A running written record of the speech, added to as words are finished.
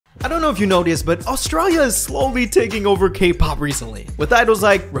I don't know if you noticed, but Australia is slowly taking over K-pop recently, with idols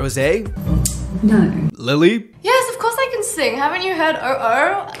like Rose, No. Lily, Yes, of course I can sing. Haven't you heard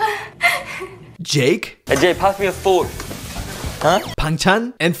Oh? Jake, Hey Jay, pass me a fork. Huh?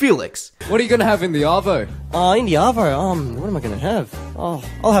 Pangchan, and Felix. What are you gonna have in the arvo? In the arvo, what am I gonna have? Oh,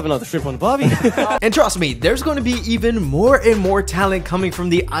 I'll have another shrimp on the barbie. And trust me, there's going to be even more and more talent coming from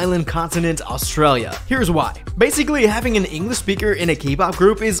the island continent Australia. Here's why. Basically, having an English speaker in a K-pop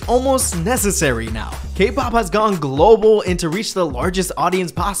group is almost necessary now. K-pop has gone global, and to reach the largest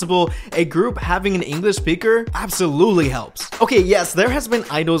audience possible, a group having an English speaker absolutely helps. Okay, yes, there has been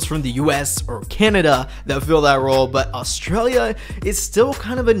idols from the US or Canada that fill that role, but Australia is still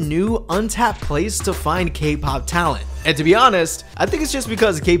kind of a new, untapped place to find K-pop talent. And to be honest, I think it's just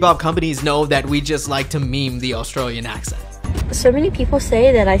because K-pop companies know that we just like to meme the Australian accent. So many people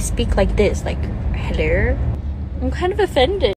say that I speak like this, like, hello? I'm kind of offended.